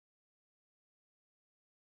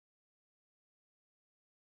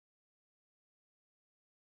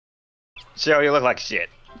Cheryl, you look like shit.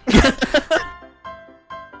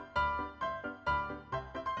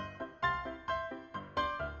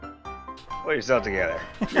 Put yourself together.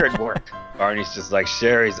 You're at work. Barney's just like,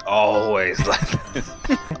 Sherry's always like this.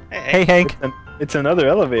 Hey, Hank. It's another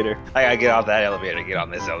elevator. I gotta get off that elevator, get on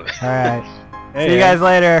this elevator. Alright. Hey, See you guys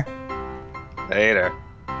later. Later.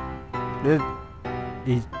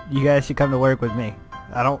 You guys should come to work with me.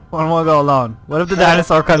 I don't want to go alone. What if the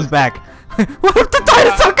dinosaur comes back? What if the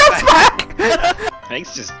dinosaur comes back?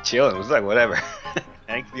 Hank's just chilling. It was like, whatever.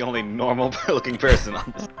 Hank's the only normal looking person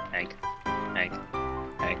on this. Hank. Hank.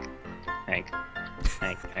 Hank. Hank.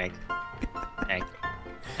 Hank. Hank. Hank.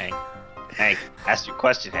 Hank. Hank. Ask your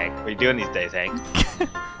question, Hank. What are you doing these days, Hank?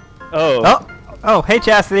 Oh, hey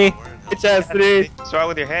Chastity. Hey, Chastity. What's wrong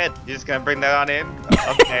with your head? You just gonna bring that on in?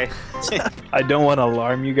 Okay. I don't want to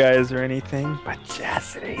alarm you guys or anything, but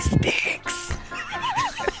Chastity stinks.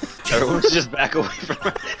 Everyone's just back away from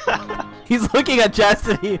her. He's looking at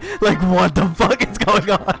Chastity like, what the fuck is going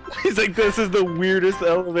on? He's like, this is the weirdest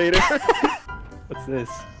elevator. What's this?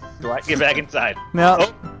 Get back inside. No.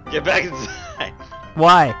 Oh. Get back inside.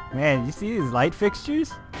 Why? Man, you see these light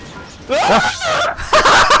fixtures?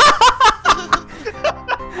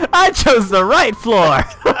 I chose the right floor!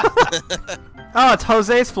 Oh, it's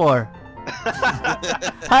Jose's floor.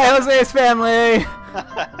 Hi, Jose's family!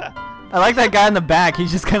 I like that guy in the back.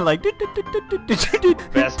 He's just kind of like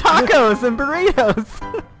tacos and burritos.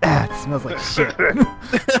 Ah, it smells like shit.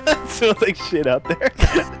 It smells like shit out there.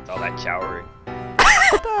 It's all that chowering.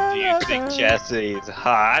 Do you think Chastity's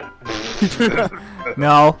hot?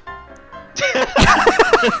 No.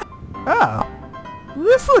 Oh,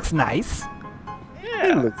 this looks nice.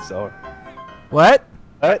 It looks so. What?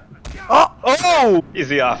 What? Oh! Oh! He's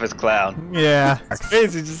the office clown. Yeah. His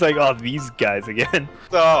face is just like, oh, these guys again.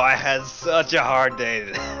 So I had such a hard day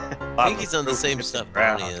today. I think he's on the same stuff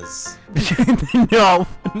Barney is. No,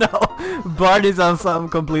 Barney's on something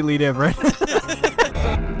completely different.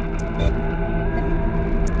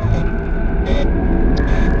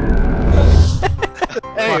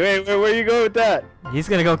 Hey, wait, where you going with that? He's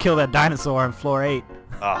gonna go kill that dinosaur on floor 8.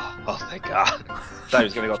 Oh, thank God. I thought he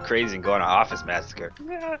was gonna go crazy and go on an office massacre.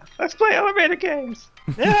 Yeah, let's play elevator games.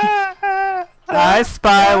 Yeah. I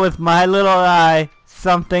spy with my little eye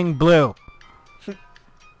something blue.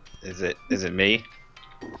 Is it me?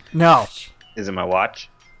 No. Is it my watch?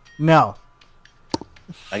 No.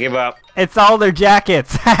 I give up. It's all their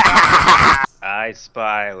jackets. I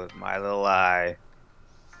spy with my little eye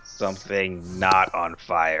something not on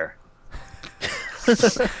fire.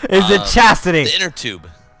 Is it Chastity? The inner tube.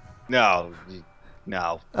 No.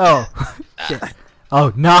 Oh. Shit.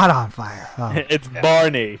 Oh, not on fire. Oh. It's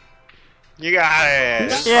Barney. You got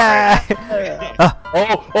it. Yeah.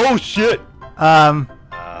 Oh shit.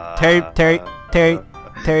 Terry, back.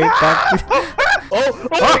 Oh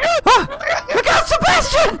my God. Look out,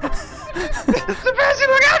 Sebastian! Sebastian,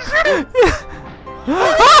 look out!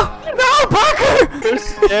 Oh, no, Parker!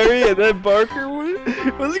 There's Terry and then Barker.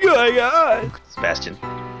 What's going on? Sebastian.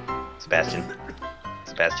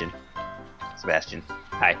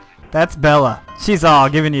 Hi. That's Bella. She's all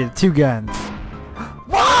giving you 2 guns.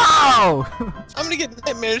 Wow! I'm gonna get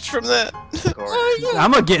nightmares from that.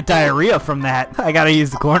 I'm gonna get diarrhea from that. I gotta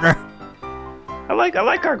use the corner. I like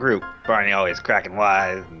our group. Barney always cracking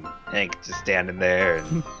wise, and Hank just standing there,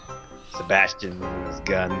 and Sebastian with his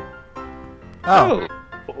gun. Oh.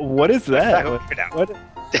 What is that? What?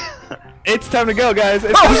 It's time to go, guys.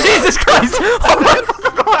 Oh, Jesus Christ! Oh my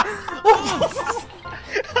God!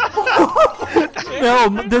 No,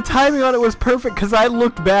 the timing on it was perfect because I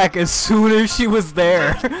looked back as soon as she was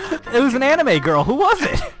there. It was an anime girl. Who was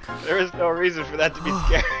it? There is no reason for that to be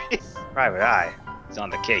scary. Private Eye is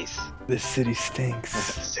on the case. This city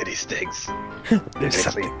stinks. The city stinks. There's It's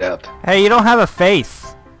something. cleaned up. Hey, you don't have a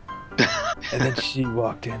face. And then she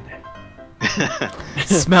walked in.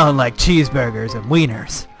 Smelling like cheeseburgers and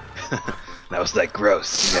wieners. That was like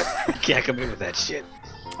gross. You can't come in with that shit.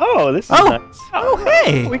 Oh, this is Oh. nice. Oh,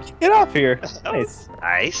 hey! We can get off here. Nice.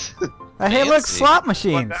 Nice. Hey, look, Fancy. slot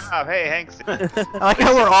machines. Hey, Hank. I like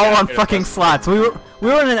how we're all on fucking slots. We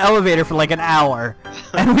were in an elevator for like an hour,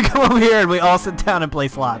 and we come over here and we all sit down and play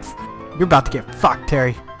slots. You're about to get fucked,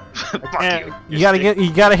 Terry. Fuck you. You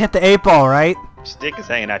gotta hit the 8 ball, right? Your stick is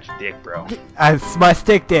hanging out your dick, bro. It's my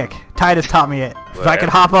stick dick. Titus taught me it. If I could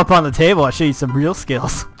hop up on the table, I'll show you some real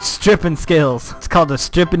skills. Stripping skills. It's called the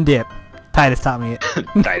strip and dip. Titus taught me it.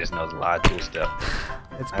 Titus knows a lot of cool stuff.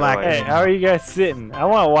 It's black. Hey, how are you guys sitting? I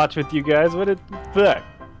want to watch with you guys. What the fuck?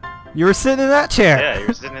 You were sitting in that chair. Yeah, you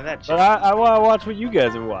were sitting in that But chair. I want to watch what you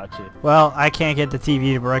guys are watching. Well, I can't get the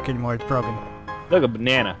TV to work anymore. It's broken. Look, a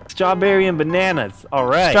banana. Strawberry and bananas. All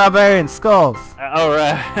right. Strawberry and skulls. All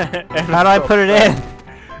right. How do I put it in?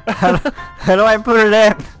 How do I put it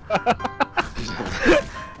in?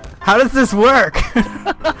 How does this work?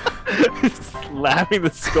 Slapping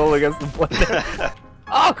the skull against the plate.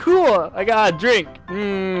 Oh, cool! I got a drink.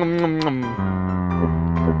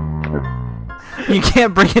 You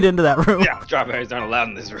can't bring it into that room. Yeah, strawberries aren't allowed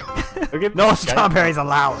in this room. Okay. No strawberries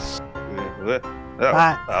allowed. Oh,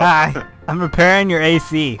 Hi. I'm repairing your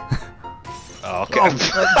AC. oh, okay.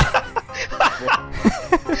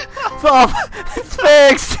 Bob, it's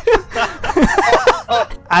fixed.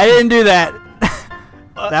 I didn't do that.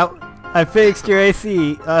 I fixed your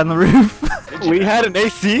AC on the roof. We had an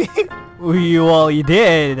AC? Well, you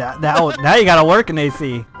did. Now you gotta work an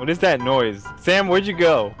AC. What is that noise? Sam, where'd you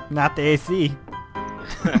go? Not the AC.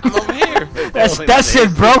 I'm over here. That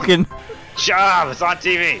shit's broken. Shut up, it's on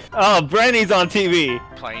TV. Oh, Brenny's on TV.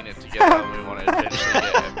 Playing it together, and we want to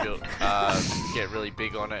eventually get really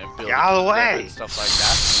big on it and build Get out of the it together way. and stuff like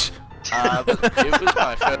that. It was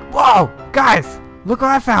my first. Whoa, guys, look what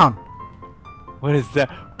I found. What is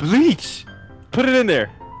that? Bleach! Put it in there.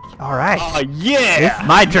 All right. Oh, yeah! It's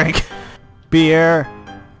my drink. Beer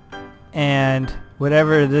and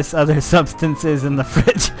whatever this other substance is in the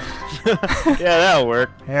fridge. Yeah, that'll work.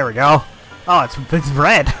 There we go. Oh, it's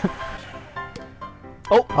red.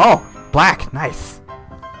 Oh, black. Nice.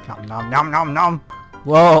 Nom nom nom nom nom.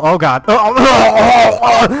 Whoa, oh god.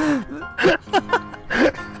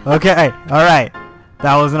 Okay, all right.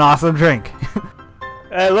 That was an awesome drink.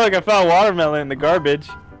 Hey, look, I found watermelon in the garbage.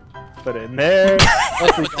 Put it in there.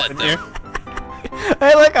 What's we got in here?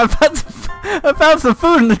 Hey, look, I found some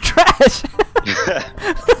food in the trash.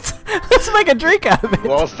 let's make a drink out of it.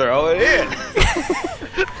 Well, throw it in.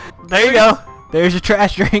 There you go. There's your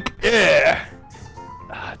trash drink. Yeah!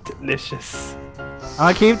 Ah, delicious.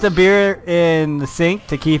 I'll keep the beer in the sink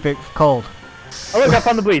to keep it cold. Oh, look, I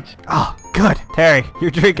found the bleach. Oh, good. Terry,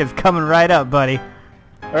 your drink is coming right up, buddy.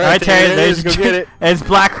 All All right, Terry, there it there's is. your Go drink. get it. It's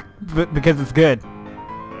black because it's good.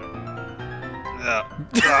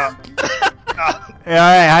 All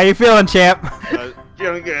right, how you feeling, champ?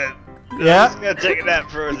 Feeling good. Yeah? I'm just gonna take a nap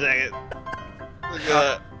for a second. Look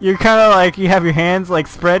at You're kind of like, you have your hands like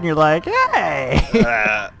spread and you're like, hey.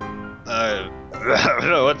 that. I don't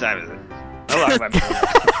know what time is it. I lost my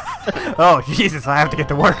phone. Oh, Jesus, I have to get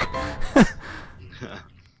to work.